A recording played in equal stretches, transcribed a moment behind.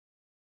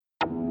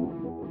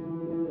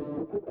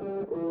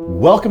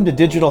Welcome to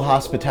Digital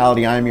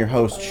Hospitality. I am your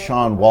host,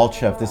 Sean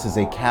Walchef. This is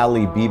a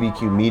Cali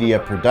BBQ Media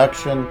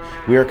production.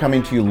 We are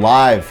coming to you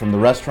live from the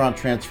Restaurant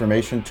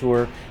Transformation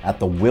Tour at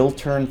the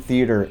Wiltern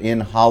Theater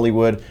in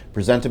Hollywood,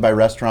 presented by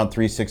Restaurant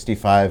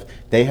 365.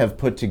 They have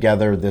put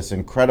together this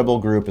incredible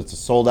group. It's a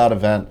sold-out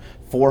event,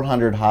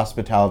 400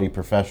 hospitality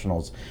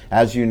professionals.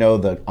 As you know,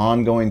 the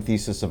ongoing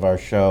thesis of our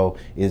show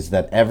is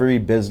that every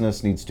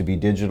business needs to be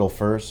digital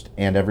first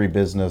and every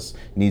business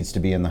needs to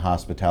be in the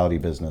hospitality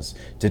business.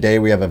 Today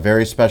we have a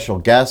very special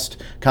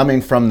guest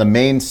coming from the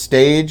main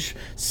stage,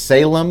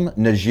 Salem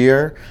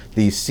Najjar,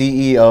 the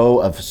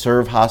CEO of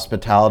Serve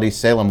Hospitality.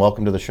 Salem,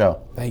 welcome to the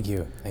show. Thank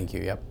you,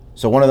 yep.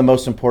 So one of the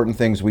most important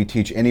things we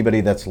teach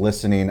anybody that's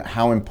listening,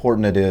 how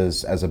important it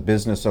is as a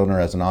business owner,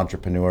 as an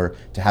entrepreneur,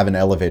 to have an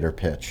elevator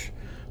pitch.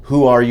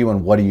 Who are you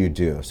and what do you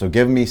do? So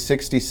give me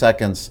 60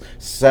 seconds,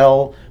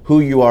 sell who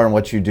you are and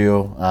what you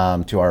do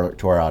to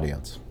our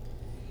audience.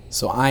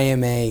 So I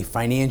am a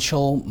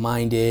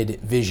financial-minded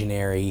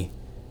visionary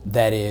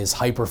that is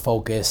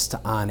hyper-focused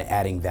on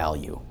adding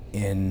value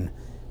in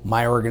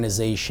my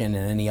organization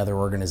and any other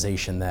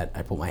organization that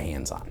I put my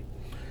hands on.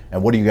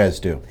 And what do you guys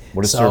do?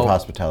 What does Serve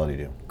Hospitality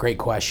do? Great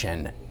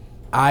question.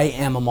 I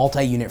am a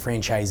multi-unit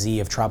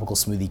franchisee of Tropical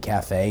Smoothie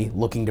Cafe,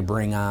 looking to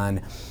bring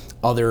on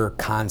other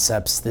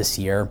concepts this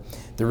year.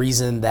 The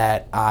reason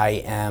that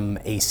I am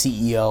a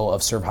CEO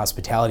of Serve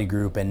Hospitality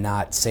Group and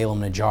not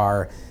Salem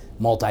Najjar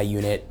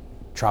multi-unit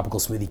Tropical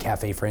Smoothie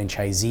Cafe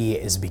franchisee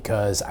is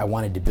because I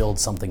wanted to build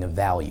something of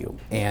value.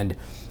 And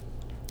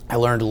I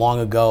learned long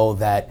ago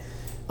that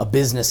a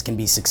business can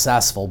be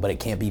successful, but it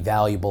can't be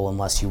valuable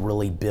unless you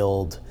really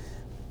build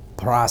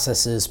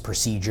processes,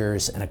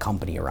 procedures, and a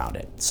company around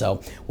it.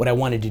 So what I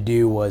wanted to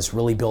do was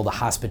really build a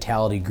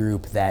hospitality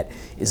group that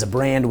is a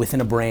brand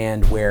within a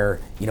brand where,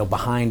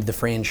 behind the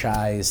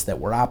franchise that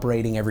we're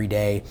operating every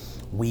day,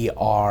 we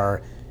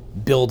are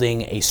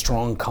building a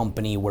strong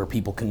company where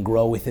people can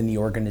grow within the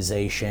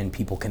organization,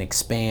 people can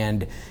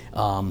expand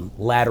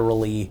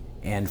laterally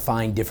and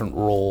find different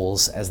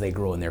roles as they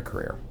grow in their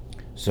career.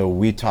 So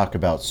we talk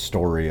about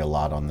story a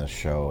lot on this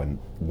show, and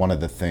one of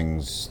the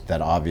things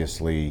that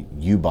obviously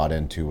you bought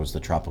into was the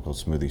Tropical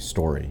Smoothie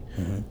story.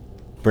 Mm-hmm.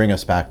 Bring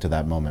us back to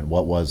that moment.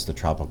 What was the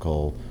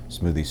Tropical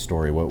Smoothie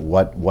story?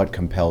 What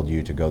compelled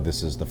you to go,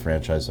 this is the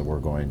franchise that we're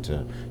going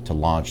to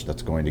launch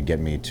that's going to get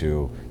me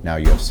to, now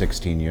you have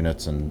 16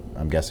 units and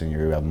I'm guessing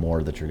you have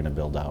more that you're going to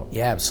build out.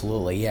 Yeah,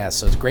 absolutely. Yeah,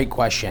 so it's a great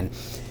question.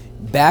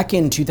 Back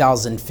in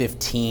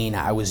 2015,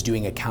 I was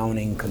doing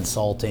accounting,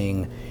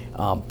 consulting,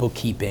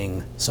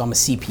 bookkeeping. So I'm a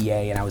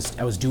CPA, and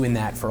I was doing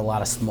that for a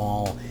lot of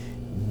small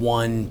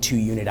 1-2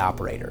 unit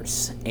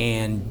operators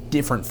and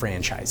different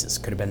franchises.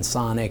 Could have been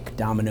Sonic,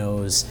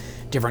 Domino's,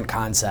 different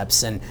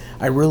concepts. And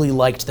I really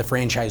liked the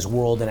franchise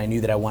world, and I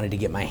knew that I wanted to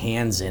get my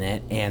hands in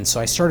it. And so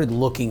I started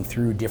looking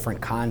through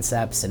different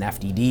concepts and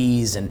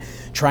FDDs and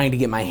trying to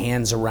get my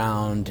hands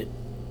around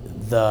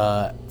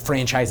the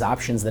franchise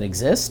options that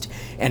exist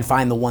and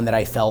find the one that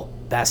I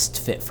felt best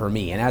fit for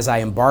me. And as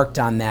I embarked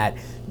on that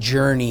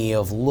journey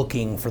of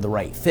looking for the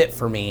right fit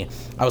for me,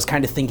 I was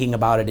kind of thinking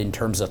about it in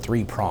terms of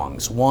 3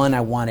 prongs. One,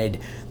 I wanted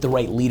the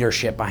right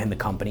leadership behind the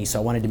company. So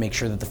I wanted to make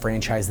sure that the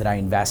franchise that I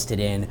invested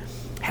in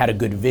had a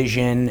good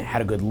vision,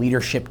 had a good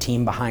leadership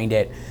team behind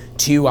it.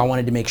 2, I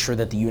wanted to make sure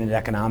that the unit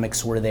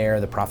economics were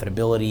there, the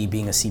profitability.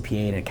 Being a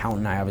CPA and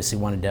accountant, I obviously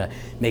wanted to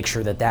make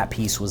sure that that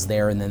piece was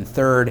there. And then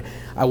 3rd,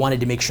 I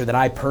wanted to make sure that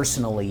I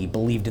personally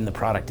believed in the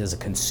product as a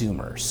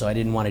consumer. So I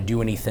didn't want to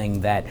do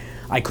anything that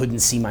I couldn't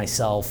see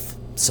myself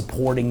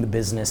supporting the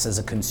business as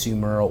a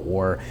consumer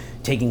or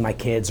taking my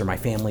kids or my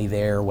family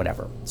there or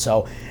whatever.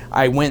 So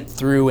I went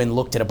through and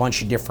looked at a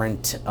bunch of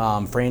different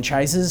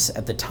franchises.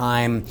 At the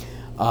time,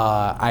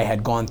 I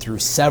had gone through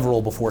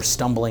several before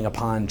stumbling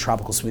upon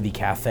Tropical Smoothie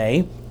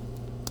Cafe.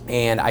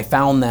 And I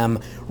found them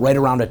right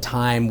around a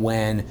time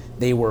when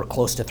they were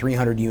close to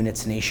 300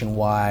 units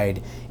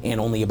nationwide and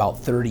only about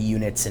 30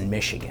 units in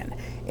Michigan.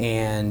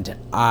 And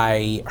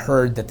I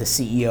heard that the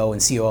CEO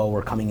and COO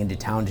were coming into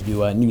town to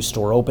do a new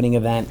store opening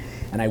event.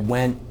 And I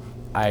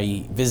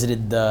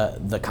visited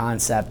the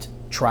concept,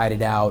 tried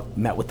it out,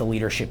 met with the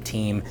leadership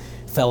team,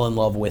 fell in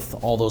love with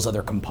all those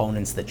other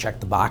components that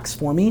checked the box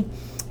for me.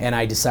 And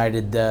I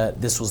decided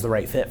that this was the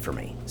right fit for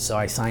me. So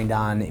I signed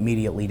on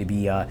immediately to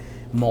be a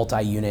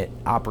multi-unit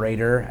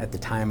operator. At the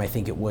time, I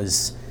think it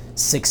was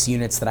 6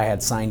 units that I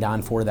had signed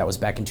on for. That was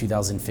back in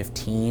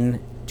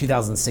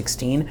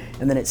 2016,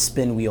 and then it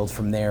spin-wheeled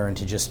from there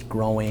into just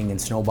growing and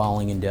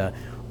snowballing into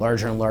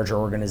larger and larger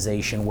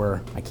organization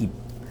where I keep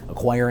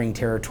acquiring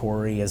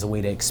territory as a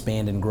way to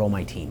expand and grow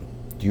my team.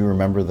 Do you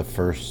remember the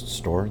first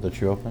store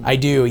that you opened? I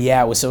do,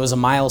 yeah. So it was a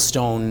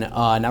milestone,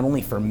 not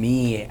only for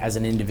me as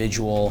an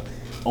individual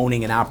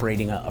owning and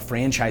operating a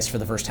franchise for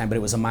the first time, but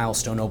it was a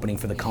milestone opening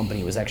for the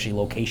company. It was actually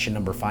location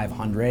number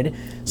 500.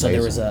 So Amazing.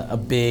 There was a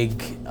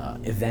big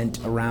event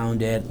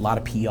around it, a lot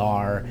of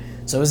PR.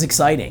 So it was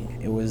exciting.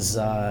 It was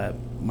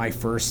my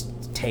first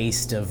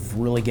taste of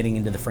really getting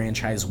into the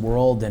franchise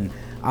world and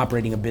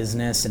operating a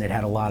business, and it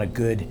had a lot of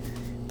good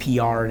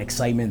PR and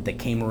excitement that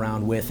came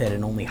around with it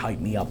and only hyped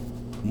me up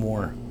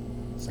more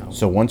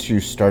So once you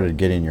started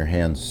getting your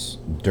hands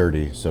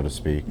dirty, so to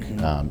speak,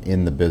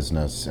 in the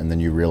business, and then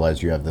you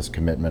realize you have this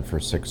commitment for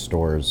 6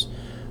 stores,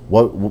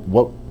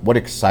 what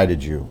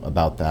excited you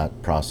about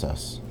that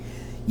process?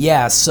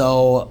 Yeah,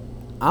 so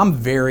I'm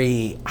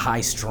very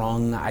high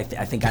strung. I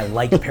think I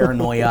like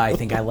paranoia. I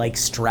think I like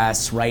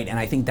stress, right? And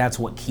I think that's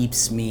what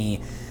keeps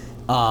me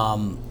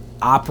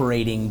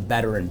operating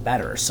better and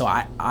better. So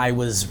I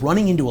was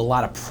running into a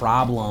lot of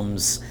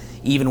problems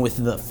even with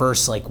the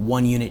first like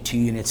 1 unit, 2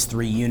 units,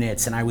 3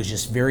 units, and I was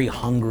just very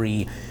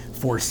hungry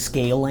for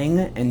scaling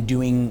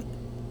and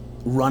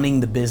running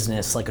the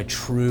business like a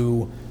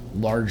true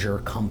larger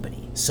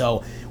company.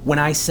 So when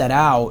I set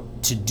out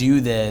to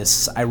do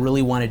this, I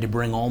really wanted to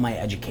bring all my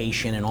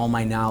education and all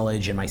my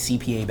knowledge and my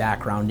CPA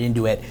background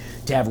into it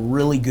to have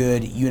really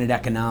good unit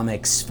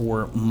economics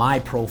for my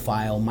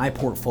profile, my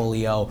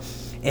portfolio,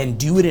 and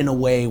do it in a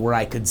way where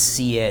I could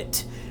see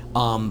it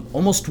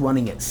almost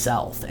running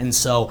itself. And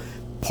so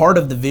part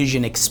of the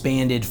vision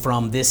expanded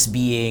from this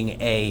being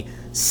a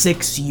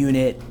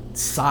 6-unit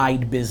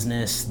side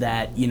business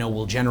that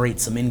will generate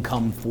some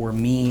income for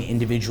me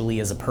individually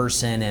as a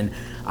person, and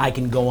I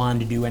can go on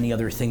to do any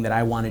other thing that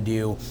I want to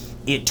do.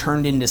 It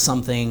turned into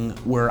something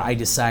where I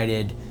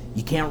decided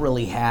you can't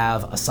really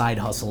have a side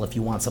hustle if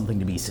you want something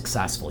to be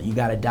successful. You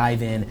got to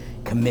dive in,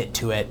 commit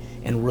to it,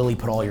 and really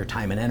put all your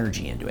time and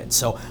energy into it.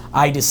 So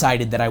I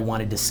decided that I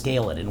wanted to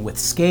scale it, and with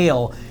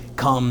scale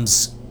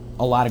comes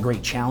a lot of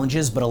great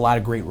challenges, but a lot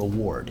of great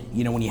reward.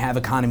 When you have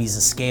economies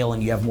of scale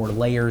and you have more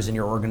layers in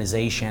your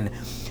organization,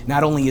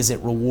 not only is it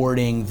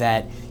rewarding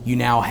that you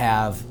now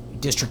have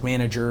district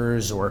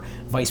managers or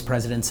vice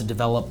presidents of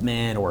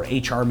development or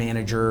HR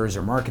managers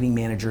or marketing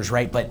managers,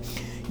 right? But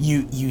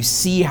you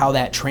see how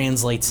that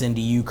translates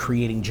into you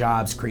creating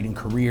jobs, creating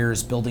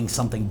careers, building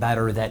something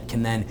better that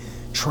can then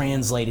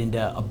translate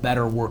into a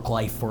better work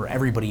life for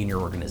everybody in your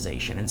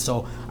organization. And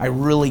so I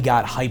really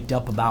got hyped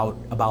up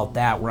about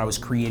that, where I was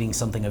creating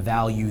something of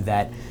value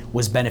that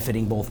was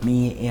benefiting both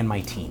me and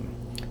my team.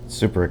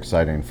 Super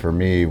exciting for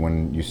me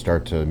when you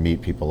start to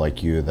meet people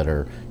like you that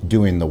are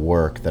doing the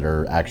work, that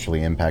are actually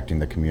impacting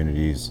the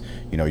communities.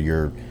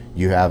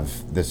 You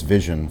have this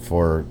vision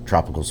for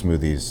Tropical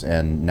Smoothies,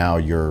 and now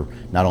you're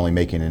not only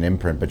making an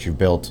imprint, but you've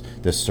built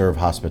this Serve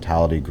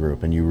Hospitality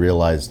group, and you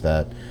realize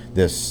that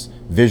this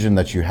vision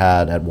that you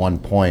had at one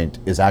point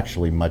is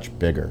actually much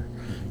bigger.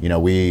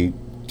 We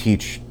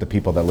teach the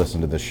people that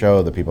listen to the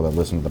show, the people that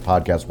listen to the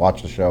podcast,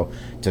 watch the show,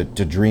 to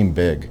dream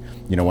big.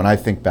 When I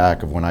think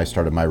back of when I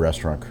started my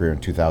restaurant career in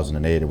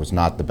 2008, it was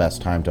not the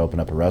best time to open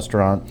up a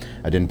restaurant.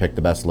 I didn't pick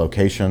the best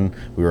location.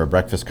 We were a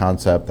breakfast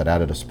concept that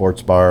added a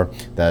sports bar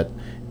that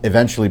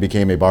eventually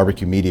became a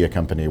barbecue media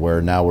company,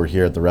 where now we're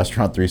here at the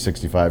Restaurant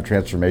 365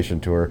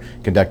 Transformation Tour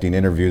conducting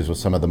interviews with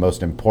some of the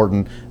most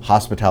important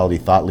hospitality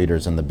thought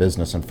leaders in the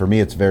business. And for me,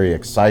 it's very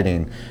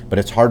exciting, but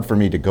it's hard for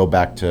me to go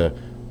back to,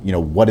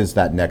 what is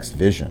that next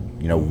vision?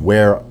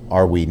 Where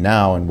are we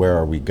now and where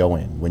are we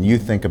going? When you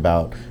think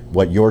about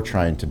what you're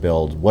trying to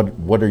build,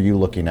 what are you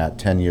looking at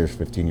 10 years,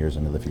 15 years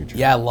into the future?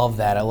 Yeah, I love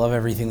that. I love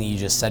everything that you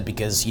just said,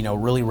 because,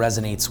 really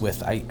resonates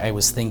with, I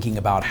was thinking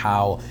about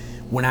how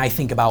when I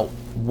think about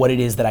what it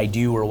is that I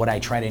do or what I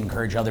try to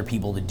encourage other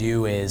people to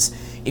do is,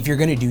 if you're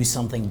going to do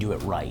something, do it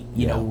right.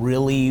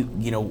 Really,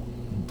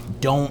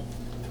 don't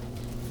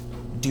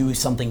do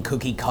something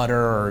cookie cutter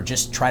or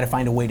just try to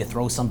find a way to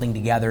throw something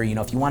together.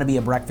 If you want to be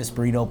a breakfast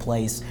burrito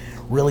place,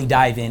 really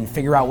dive in,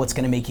 figure out what's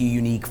going to make you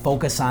unique,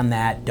 focus on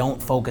that.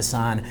 Don't focus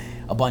on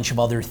a bunch of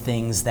other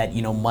things that,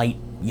 might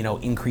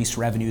increase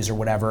revenues or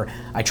whatever.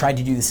 I tried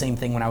to do the same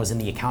thing when I was in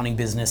the accounting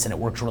business, and it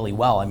worked really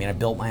well. I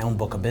built my own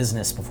book of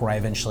business before I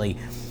eventually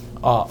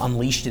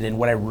unleashed it. And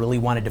what I really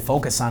wanted to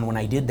focus on when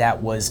I did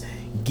that was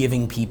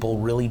giving people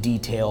really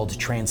detailed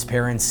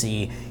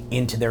transparency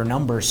into their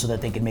numbers so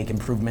that they could make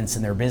improvements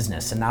in their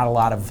business. And not a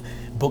lot of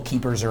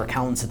bookkeepers or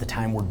accountants at the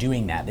time were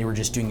doing that. They were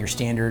just doing your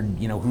standard,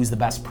 who's the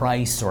best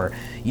price, or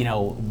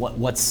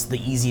what's the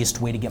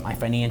easiest way to get my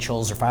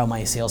financials or file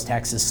my sales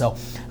taxes. So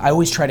I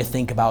always try to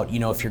think about,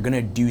 if you're going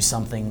to do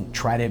something,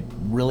 try to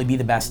really be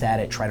the best at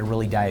it, try to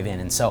really dive in.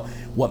 And so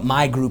what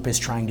my group is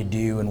trying to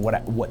do, and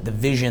what the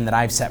vision that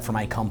I've set for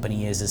my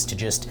company is to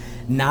just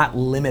not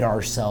limit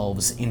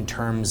ourselves in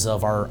terms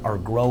of our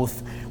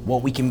growth,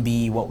 what we can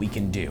be, what we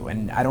can do.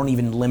 And I don't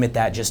even limit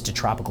that just to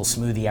Tropical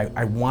Smoothie.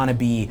 I want to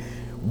be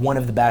one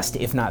of the best,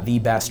 if not the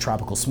best,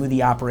 tropical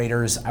smoothie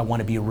operators. I want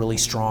to be a really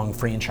strong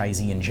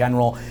franchisee in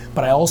general,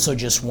 but I also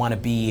just want to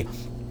be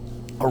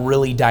a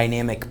really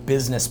dynamic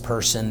business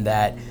person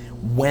that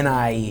when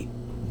I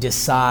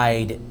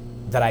decide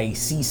that I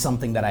see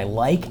something that I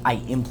like, I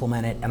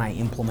implement it, and I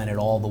implement it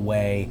all the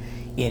way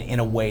in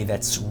a way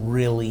that's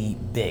really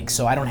big.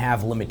 So I don't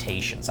have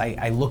limitations.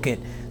 I look at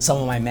some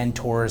of my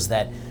mentors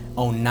that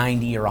own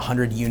 90 or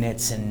 100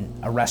 units in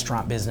a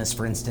restaurant business,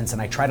 for instance,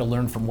 and I try to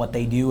learn from what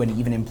they do and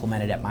even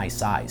implement it at my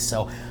size.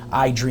 So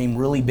I dream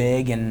really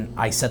big, and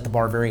I set the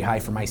bar very high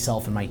for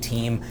myself and my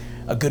team.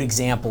 A good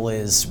example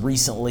is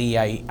recently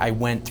I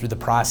went through the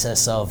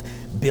process of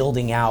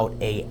building out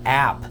an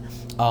app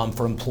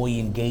for employee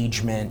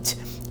engagement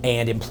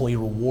and employee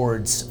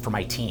rewards for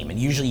my team. And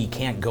usually you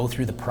can't go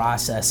through the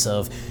process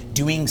of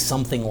doing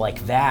something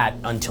like that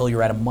until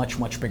you're at a much,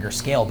 much bigger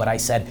scale. But I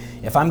said,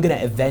 if I'm gonna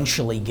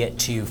eventually get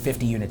to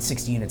 50 units,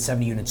 60 units,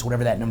 70 units,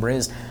 whatever that number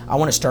is, I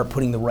wanna start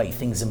putting the right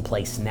things in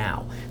place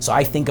now. So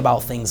I think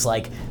about things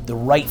like the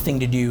right thing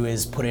to do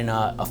is put in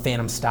a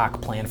phantom stock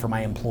plan for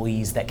my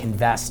employees that can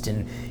vest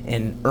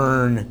and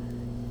earn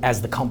as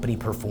the company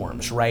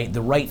performs, right?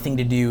 The right thing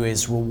to do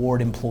is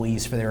reward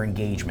employees for their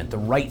engagement. The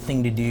right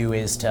thing to do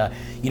is to,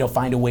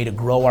 find a way to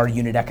grow our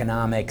unit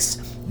economics,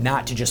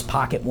 not to just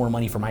pocket more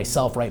money for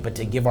myself, right? But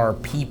to give our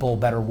people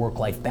better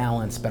work-life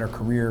balance, better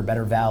career,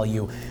 better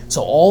value.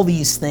 So all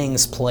these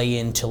things play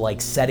into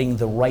like setting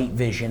the right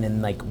vision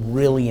and like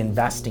really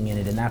investing in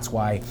it. And that's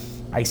why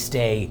I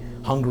stay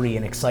hungry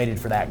and excited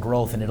for that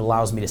growth, and it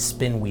allows me to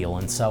spin wheel.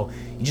 And so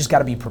you just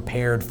gotta be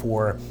prepared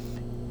for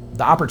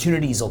the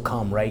opportunities will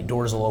come, right?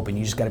 Doors will open.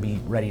 You just got to be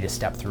ready to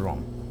step through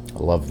them. I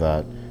love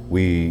that.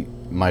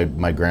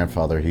 My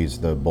grandfather, he's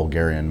the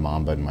Bulgarian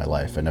Mamba in my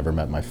life. I never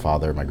met my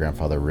father. My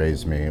grandfather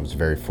raised me. I was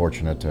very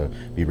fortunate to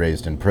be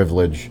raised in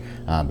privilege,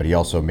 but he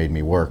also made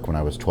me work when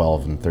I was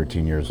 12 and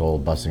 13 years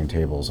old, bussing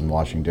tables and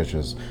washing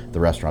dishes, the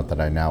restaurant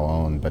that I now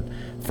own. But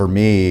for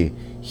me,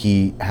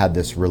 he had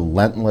this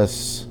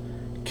relentless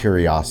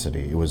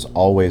curiosity. It was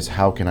always,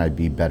 how can I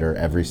be better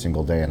every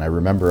single day? And I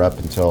remember up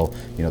until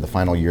the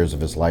final years of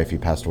his life, he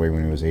passed away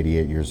when he was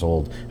 88 years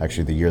old,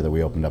 actually the year that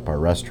we opened up our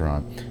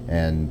restaurant.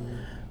 And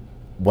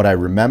what I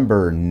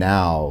remember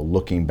now,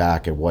 looking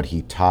back at what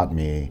he taught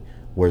me,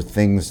 were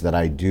things that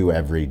I do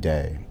every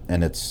day.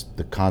 And it's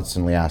the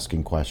constantly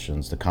asking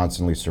questions, the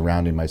constantly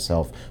surrounding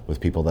myself with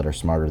people that are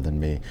smarter than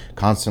me,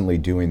 constantly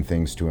doing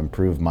things to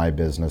improve my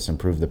business,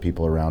 improve the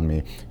people around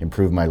me,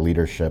 improve my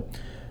leadership.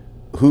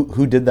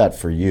 Who did that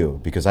for you?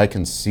 Because I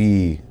can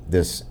see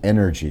this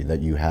energy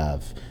that you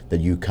have, that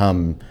you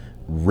come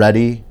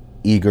ready,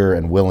 eager,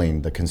 and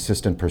willing, the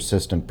consistent,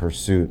 persistent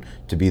pursuit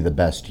to be the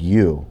best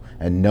you,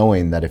 and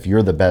knowing that if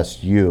you're the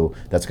best you,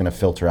 that's going to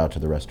filter out to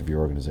the rest of your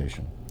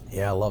organization.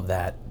 Yeah, I love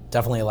that.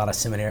 Definitely a lot of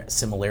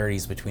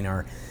similarities between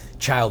our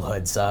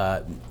childhoods.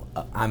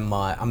 I'm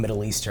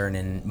Middle Eastern,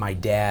 and my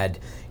dad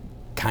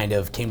kind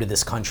of came to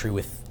this country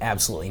with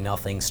absolutely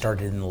nothing,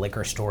 started in the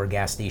liquor store,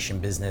 gas station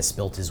business,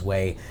 built his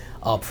way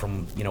up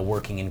from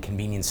working in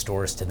convenience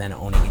stores to then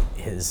owning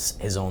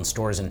his own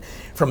stores. And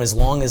from as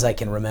long as I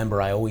can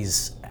remember,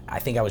 I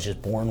think I was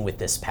just born with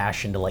this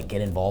passion to like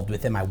get involved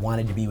with him. I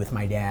wanted to be with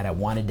my dad. I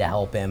wanted to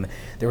help him.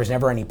 There was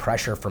never any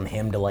pressure from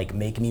him to like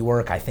make me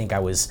work. I think I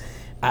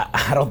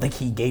don't think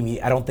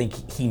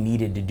he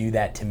needed to do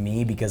that to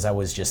me, because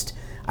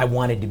I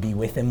wanted to be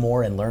with him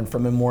more and learn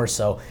from him more.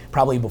 So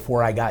probably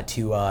before I got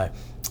to a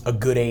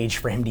good age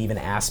for him to even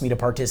ask me to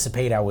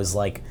participate, I was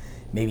like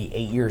maybe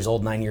 8 years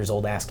old, 9 years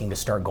old, asking to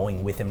start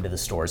going with him to the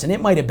stores. And it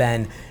might have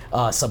been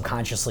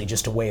subconsciously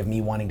just a way of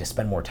me wanting to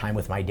spend more time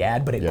with my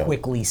dad, but it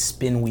quickly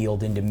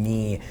spin-wheeled into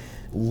me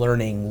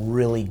learning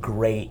really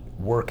great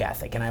work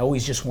ethic. And I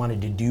always just wanted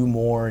to do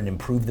more and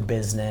improve the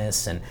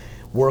business and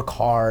work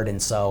hard.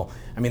 And so,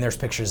 there's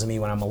pictures of me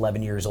when I'm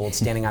 11 years old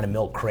standing on a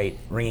milk crate,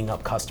 ringing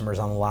up customers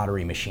on the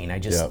lottery machine.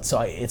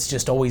 It's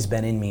just always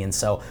been in me. And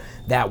so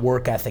that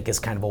work ethic has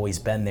kind of always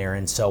been there.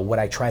 And so what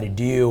I try to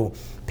do,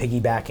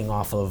 piggybacking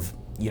off of,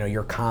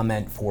 your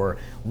comment for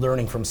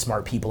learning from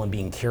smart people and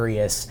being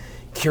curious,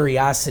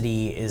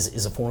 curiosity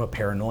is a form of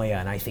paranoia.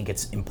 And I think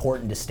it's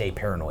important to stay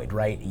paranoid,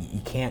 right?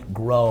 You can't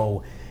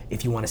grow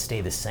if you want to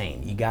stay the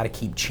same. You got to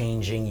keep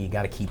changing, you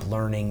got to keep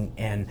learning,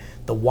 and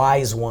the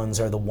wise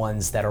ones are the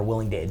ones that are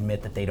willing to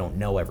admit that they don't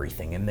know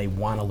everything and they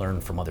want to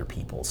learn from other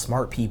people.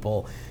 Smart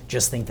people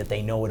just think that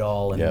they know it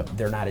all, and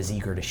they're not as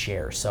eager to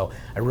share. So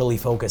I really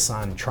focus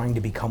on trying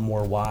to become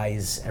more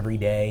wise every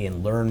day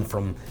and learn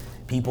from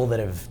people that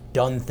have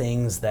done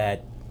things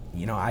that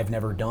I've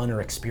never done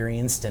or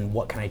experienced, and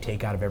what can I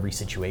take out of every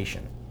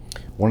situation.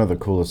 One of the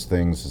coolest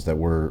things is that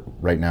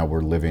right now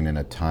we're living in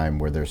a time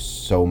where there's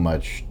so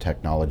much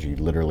technology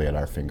literally at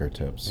our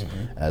fingertips.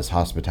 Mm-hmm. As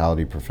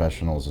hospitality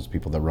professionals, as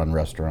people that run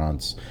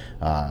restaurants,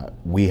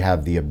 we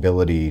have the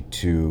ability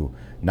to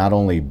not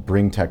only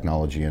bring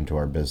technology into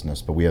our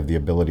business, but we have the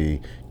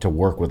ability to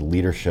work with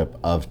leadership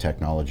of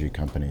technology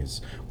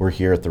companies. We're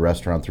here at the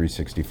Restaurant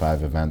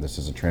 365 event. This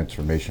is a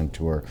transformation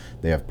tour.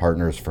 They have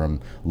partners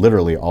from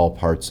literally all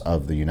parts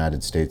of the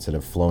United States that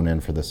have flown in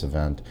for this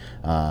event.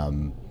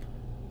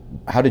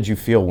 How did you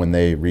feel when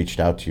they reached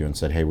out to you and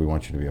said, hey, we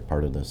want you to be a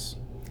part of this?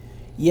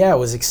 Yeah, it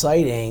was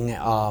exciting,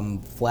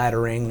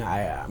 flattering.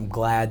 I'm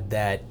glad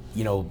that,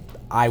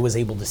 I was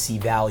able to see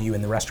value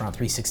in the Restaurant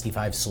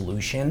 365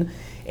 solution,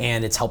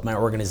 and it's helped my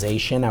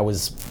organization. I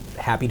was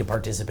happy to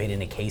participate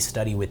in a case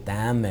study with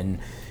them and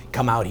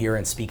come out here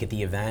and speak at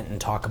the event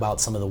and talk about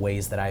some of the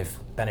ways that I've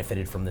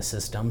benefited from the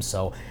system.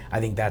 So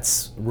I think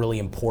that's really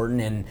important.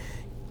 And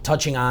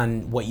touching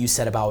on what you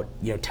said about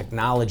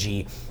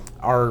technology,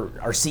 our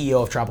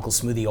CEO of Tropical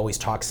Smoothie always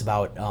talks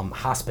about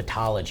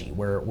hospitality,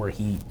 where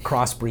he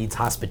crossbreeds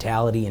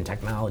hospitality and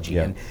technology.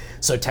 Yeah. And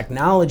so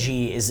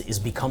technology is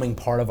becoming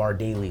part of our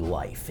daily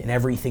life in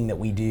everything that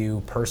we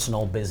do,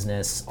 personal,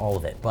 business, all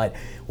of it. But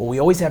what we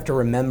always have to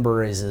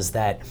remember is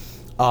that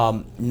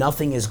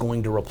nothing is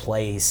going to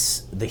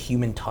replace the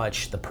human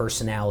touch, the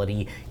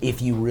personality,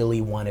 if you really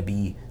want to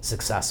be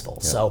successful.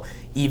 Yeah. So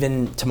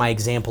even to my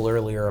example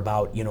earlier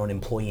about, an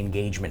employee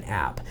engagement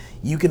app,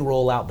 you can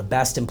roll out the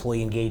best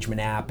employee engagement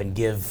app and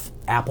give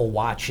Apple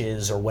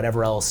Watches or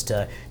whatever else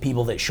to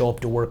people that show up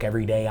to work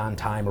every day on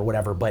time or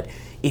whatever. But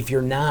if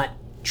you're not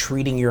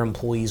treating your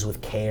employees with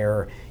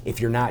care,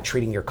 if you're not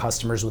treating your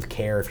customers with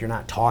care, if you're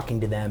not talking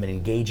to them and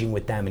engaging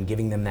with them and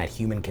giving them that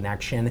human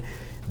connection,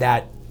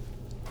 that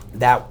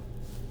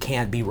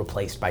can't be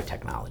replaced by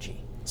technology.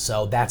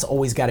 So that's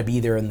always got to be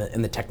there, and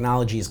the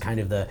technology is kind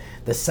of the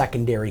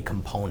secondary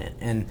component.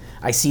 And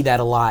I see that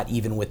a lot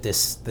even with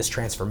this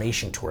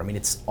transformation tour. I mean,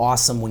 it's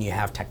awesome when you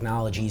have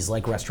technologies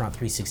like Restaurant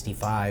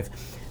 365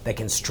 that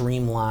can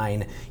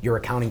streamline your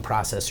accounting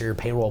process or your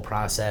payroll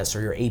process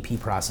or your AP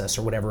process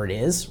or whatever it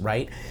is,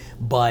 right?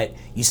 But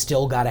you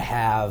still got to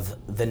have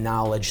the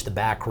knowledge, the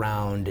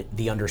background,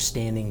 the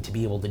understanding to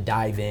be able to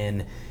dive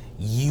in,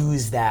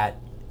 use that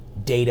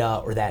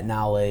data or that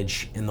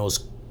knowledge and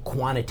those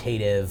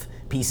quantitative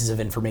pieces of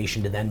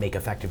information to then make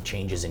effective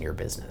changes in your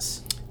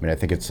business. I mean, I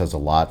think it says a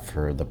lot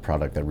for the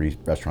product that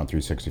Restaurant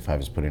 365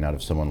 is putting out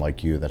of someone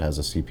like you that has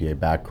a CPA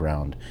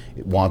background.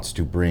 It wants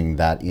to bring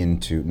that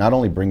into, not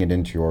only bring it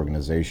into your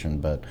organization,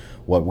 but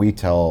what we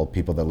tell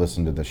people that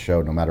listen to the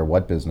show, no matter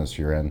what business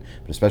you're in,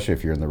 but especially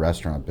if you're in the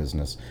restaurant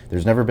business,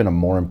 there's never been a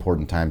more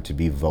important time to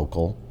be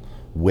vocal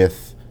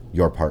with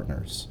your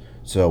partners.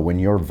 So when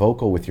you're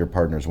vocal with your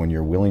partners, when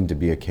you're willing to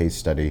be a case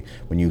study,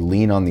 when you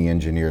lean on the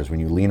engineers, when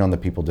you lean on the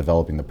people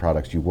developing the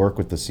products, you work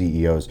with the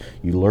CEOs,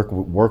 you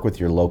work with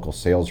your local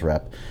sales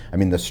rep. I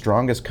mean, the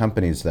strongest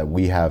companies that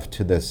we have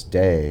to this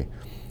day,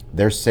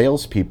 their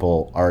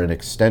salespeople are an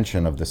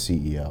extension of the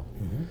CEO.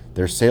 Mm-hmm.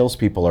 Their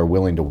salespeople are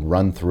willing to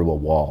run through a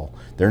wall.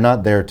 They're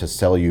not there to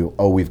sell you,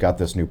 oh, we've got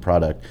this new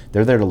product.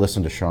 They're there to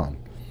listen to Sean.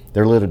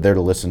 They're there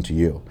to listen to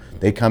you.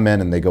 They come in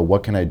and they go,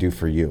 what can I do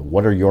for you?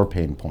 What are your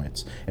pain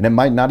points? And it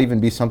might not even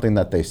be something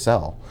that they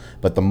sell,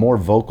 but the more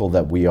vocal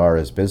that we are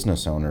as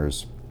business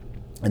owners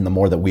and the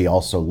more that we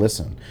also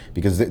listen,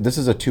 because this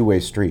is a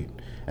two-way street.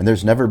 And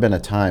there's never been a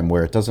time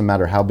where it doesn't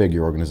matter how big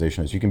your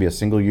organization is. You can be a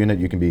single unit,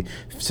 you can be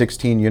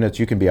 16 units,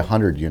 you can be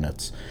 100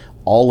 units.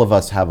 All of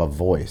us have a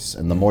voice,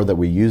 and the more that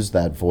we use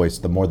that voice,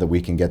 the more that we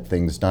can get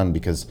things done,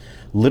 because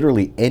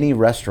literally any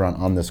restaurant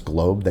on this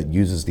globe that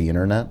uses the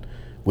internet,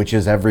 which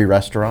is every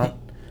restaurant,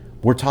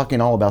 we're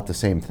talking all about the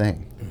same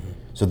thing. Mm-hmm.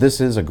 So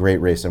this is a great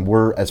race, and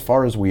we're, as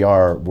far as we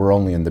are, we're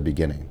only in the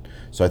beginning.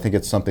 So I think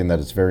it's something that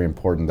it's very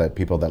important that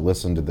people that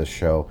listen to this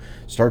show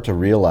start to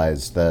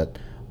realize that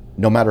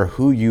no matter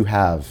who you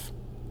have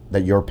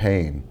that you're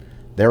paying,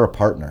 they're a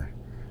partner,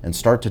 and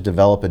start to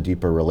develop a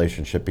deeper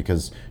relationship,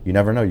 because you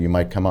never know, you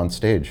might come on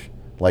stage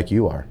like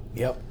you are.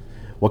 Yep.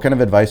 What kind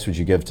of advice would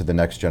you give to the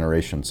next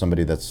generation,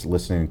 somebody that's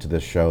listening to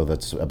this show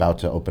that's about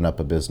to open up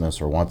a business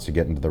or wants to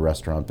get into the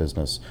restaurant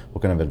business?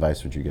 What kind of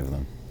advice would you give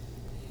them?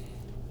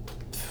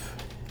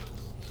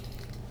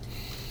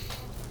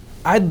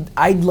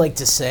 I'd like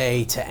to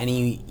say to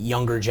any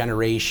younger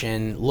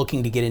generation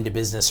looking to get into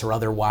business or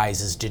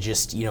otherwise is to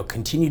just,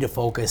 continue to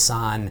focus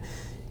on,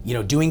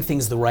 doing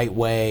things the right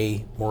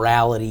way,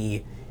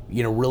 morality,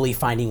 really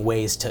finding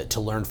ways to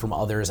learn from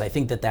others. I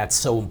think that that's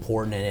so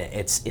important, and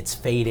it's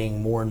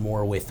fading more and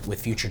more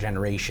with future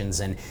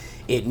generations, and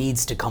it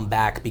needs to come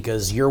back,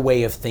 because your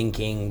way of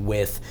thinking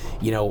with,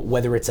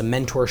 whether it's a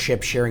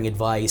mentorship, sharing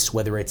advice,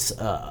 whether it's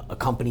a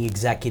company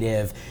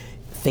executive,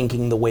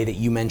 thinking the way that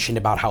you mentioned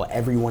about how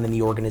everyone in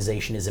the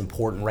organization is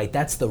important, right?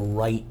 That's the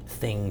right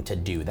thing to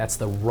do. That's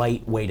the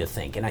right way to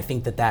think. And I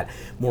think that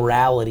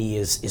morality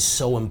is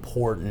so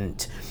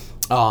important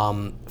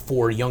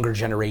for younger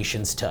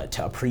generations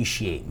to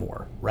appreciate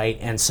more, right?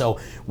 And so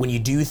when you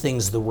do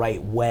things the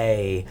right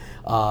way,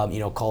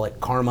 call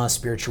it karma,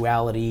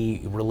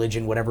 spirituality,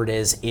 religion, whatever it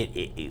is,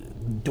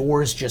 it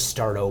doors just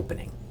start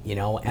opening,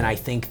 and I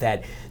think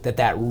that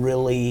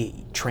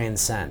really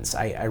transcends.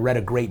 I read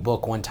a great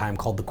book one time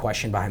called The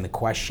Question Behind the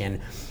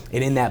Question,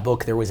 and in that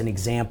book there was an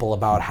example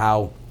about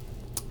how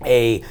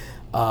a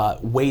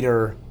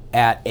waiter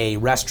at a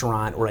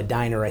restaurant or a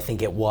diner, I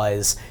think it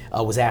was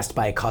asked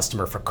by a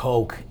customer for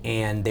Coke,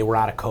 and they were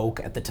out of Coke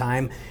at the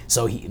time.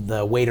 So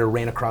the waiter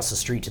ran across the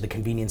street to the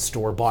convenience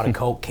store, bought a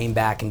Coke, came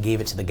back and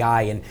gave it to the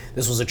guy. And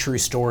this was a true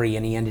story,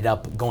 and he ended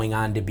up going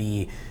on to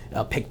be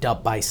picked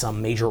up by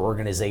some major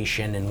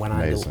organization and went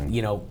on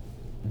to,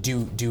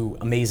 do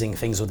amazing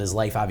things with his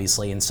life,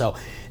 obviously. And so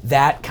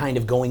that kind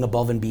of going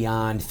above and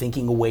beyond,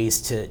 thinking of ways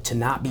to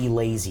not be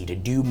lazy, to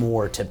do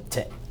more, to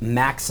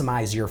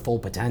maximize your full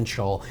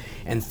potential,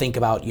 and think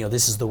about,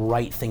 this is the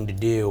right thing to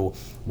do,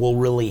 will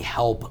really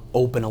help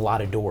open a lot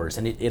of doors.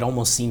 And it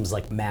almost seems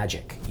like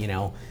magic,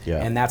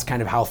 Yeah. And that's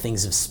kind of how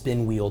things have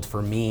spin-wheeled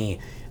for me.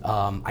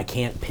 I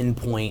can't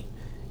pinpoint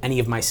any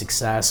of my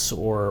success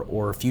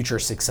or future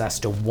success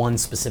to one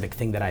specific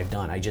thing that I've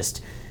done. I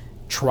just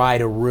try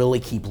to really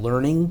keep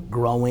learning,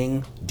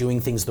 growing, doing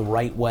things the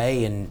right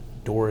way, and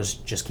doors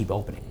just keep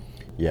opening.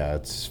 Yeah,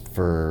 it's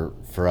for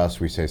us,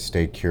 we say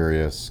stay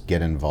curious,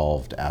 get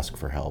involved, ask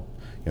for help.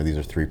 These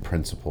are 3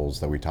 principles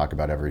that we talk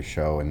about every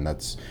show, and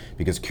that's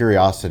because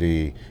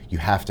curiosity, you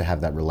have to have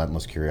that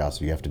relentless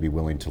curiosity. You have to be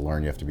willing to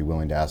learn, you have to be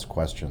willing to ask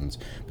questions,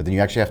 but then you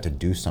actually have to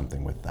do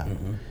something with that.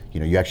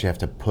 You actually have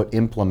to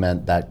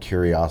implement that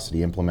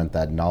curiosity, implement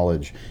that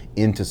knowledge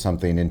into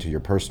something, into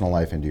your personal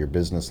life, into your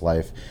business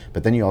life,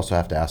 but then you also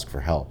have to ask for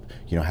help.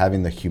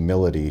 Having the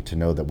humility to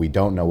know that we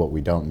don't know what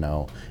we don't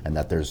know, and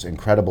that there's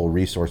incredible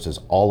resources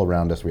all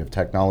around us. We have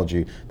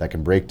technology that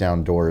can break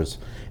down doors.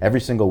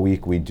 Every single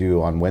week we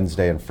do on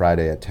Wednesday and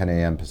Friday at 10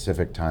 a.m.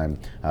 Pacific time,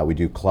 we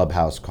do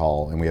Clubhouse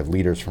call, and we have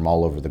leaders from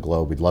all over the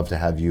globe. We'd love to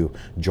have you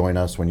join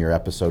us when your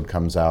episode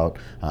comes out.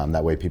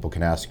 That way people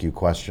can ask you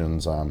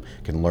questions,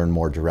 can learn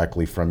more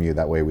directly from you.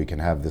 That way we can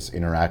have this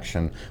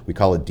interaction. We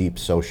call it deep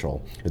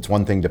social. It's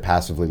one thing to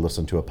passively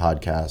listen to a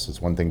podcast. It's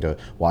one thing to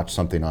watch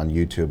something on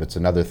YouTube. It's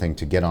another thing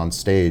to get on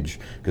stage,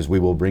 because we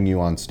will bring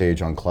you on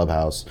stage on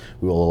Clubhouse.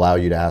 We will allow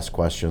you to ask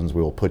questions.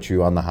 We will put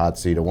you on the hot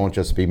seat. It won't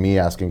just be me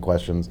asking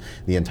questions,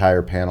 the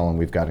entire panel, and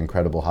we've got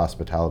incredible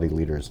hospitality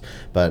leaders.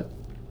 But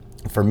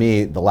for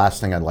me, the last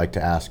thing I'd like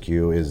to ask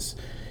you is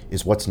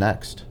what's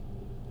next?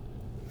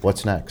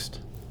 What's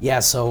next? Yeah,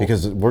 so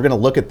because we're going to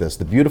look at this.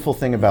 The beautiful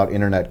thing about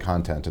internet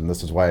content, and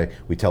this is why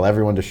we tell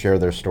everyone to share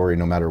their story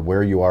no matter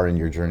where you are in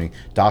your journey.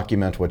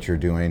 Document what you're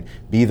doing.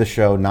 Be the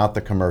show, not the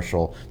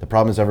commercial. The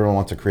problem is everyone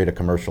wants to create a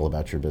commercial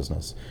about your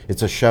business.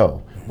 It's a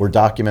show. We're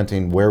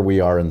documenting where we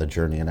are in the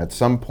journey, and at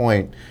some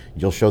point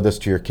you'll show this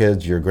to your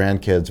kids, your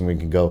grandkids, and we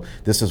can go,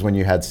 this is when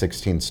you had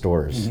 16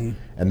 stores.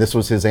 And this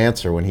was his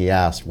answer when he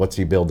asked, what's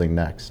he building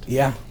next?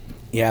 Yeah,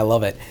 I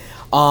love it.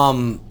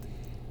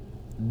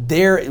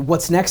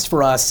 What's next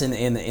for us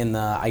in the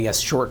I guess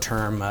short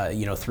term,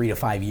 3 to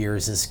 5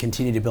 years, is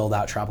continue to build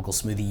out Tropical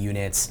Smoothie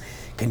units,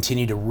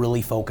 continue to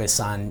really focus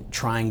on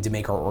trying to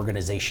make our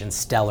organization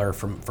stellar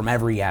from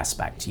every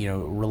aspect.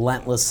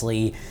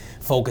 Relentlessly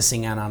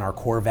focusing on our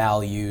core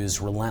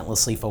values,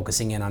 relentlessly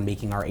focusing in on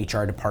making our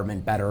HR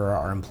department better,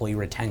 our employee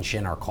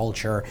retention, our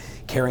culture,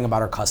 caring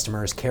about our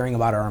customers, caring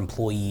about our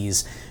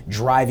employees,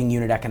 driving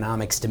unit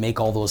economics to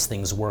make all those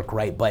things work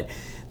right. But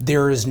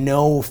there is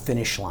no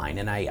finish line,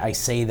 and I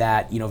say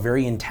that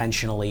very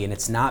intentionally, and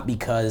it's not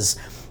because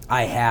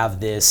I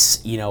have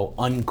this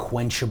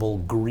unquenchable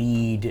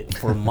greed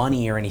for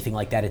money or anything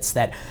like that. It's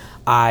that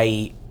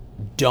I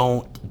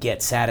don't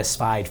get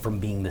satisfied from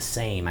being the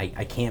same. I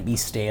can't be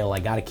stale. I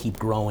got to keep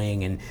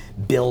growing and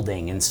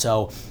building. And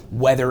so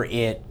whether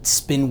it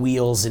spin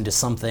wheels into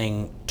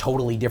something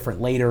totally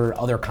different later,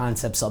 other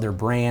concepts, other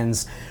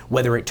brands,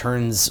 whether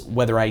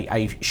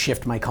I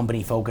shift my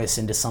company focus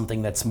into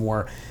something that's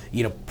more,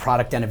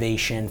 product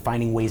innovation,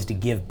 finding ways to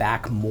give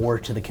back more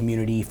to the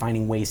community,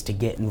 finding ways to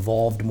get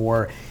involved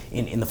more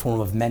in the form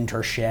of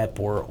mentorship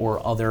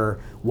or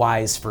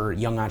otherwise for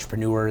young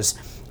entrepreneurs,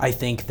 I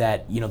think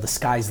that, the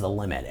sky's the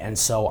limit. And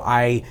so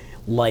I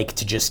like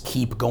to just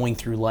keep going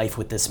through life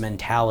with this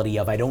mentality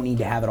of I don't need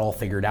to have it all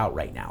figured out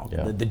right now.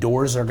 Yeah. The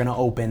doors are going to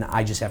open.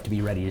 I just have to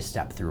be ready to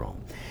step through them.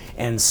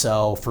 And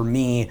so for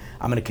me,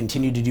 I'm going to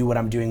continue to do what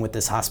I'm doing with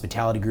this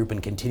hospitality group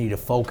and continue to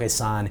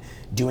focus on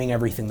doing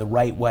everything the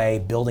right way,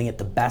 building it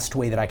the best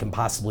way that I can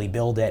possibly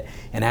build it.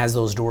 And as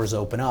those doors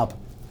open up,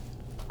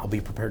 I'll be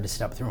prepared to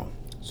step through them.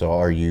 So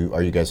are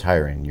you guys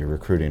hiring? You're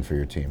recruiting for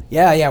your team?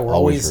 Yeah, we're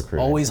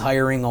always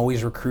hiring,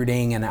 always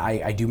recruiting, and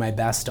I do my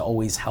best to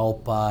always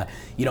help,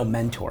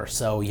 mentor.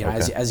 So,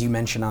 Okay. as you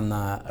mentioned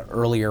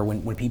earlier,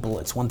 when people,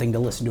 it's one thing to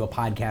listen to a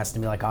podcast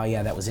and be like, oh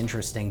yeah, that was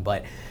interesting,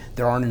 but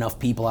there aren't enough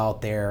people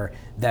out there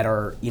that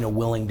are,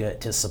 willing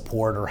to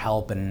support or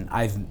help. And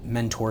I've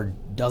mentored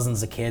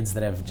dozens of kids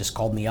that have just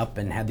called me up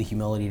and had the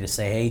humility to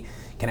say, hey,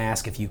 can I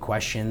ask a few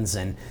questions?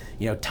 And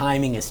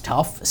timing is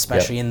tough,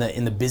 especially in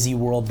the busy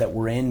world that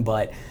we're in,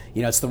 but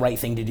it's the right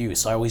thing to do.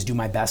 So I always do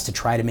my best to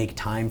try to make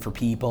time for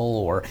people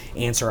or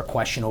answer a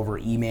question over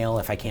email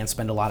if I can't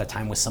spend a lot of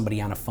time with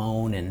somebody on a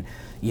phone, and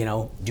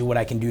do what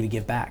I can do to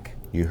give back.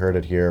 You heard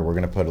it here. We're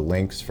going to put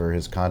links for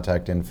his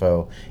contact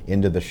info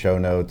into the show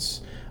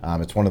notes.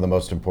 It's one of the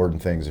most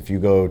important things. If you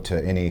go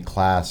to any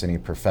class, any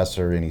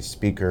professor, any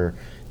speaker,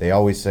 they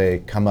always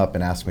say, come up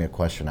and ask me a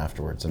question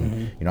afterwards.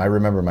 And I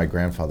remember my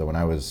grandfather when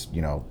I was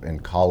in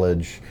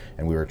college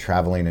and we were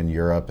traveling in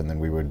Europe, and then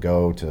we would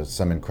go to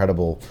some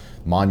incredible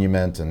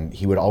monument, and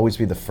he would always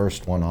be the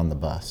first one on the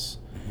bus.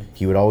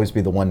 He would always be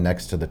the one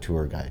next to the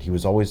tour guide. He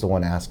was always the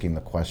one asking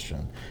the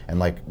question.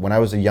 And when I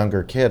was a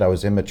younger kid, I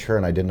was immature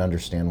and I didn't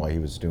understand why he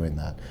was doing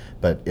that.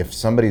 But if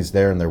somebody's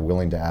there and they're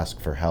willing to ask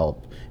for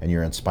help and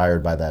you're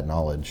inspired by that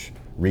knowledge,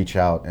 reach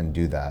out and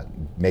do that.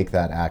 Make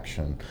that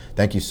action.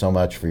 Thank you so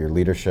much for your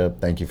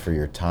leadership. Thank you for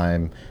your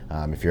time.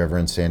 If you're ever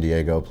in San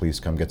Diego, please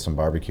come get some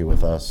barbecue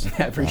with us.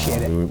 I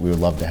appreciate it. We would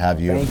love to have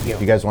you. Thank you.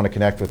 If you guys want to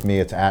connect with me,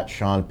 it's at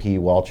Sean P.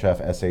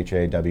 Walchef,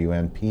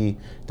 ShawnPWalchef.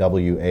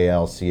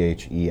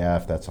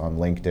 That's on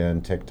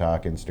LinkedIn,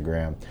 TikTok,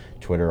 Instagram,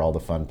 Twitter, all the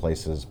fun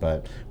places.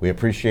 But we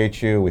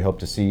appreciate you. We hope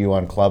to see you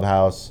on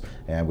Clubhouse,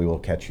 and we will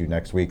catch you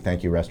next week.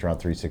 Thank you, Restaurant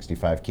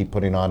 365. Keep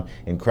putting on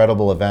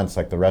incredible events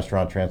like the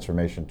Restaurant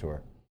Transformation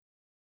Tour.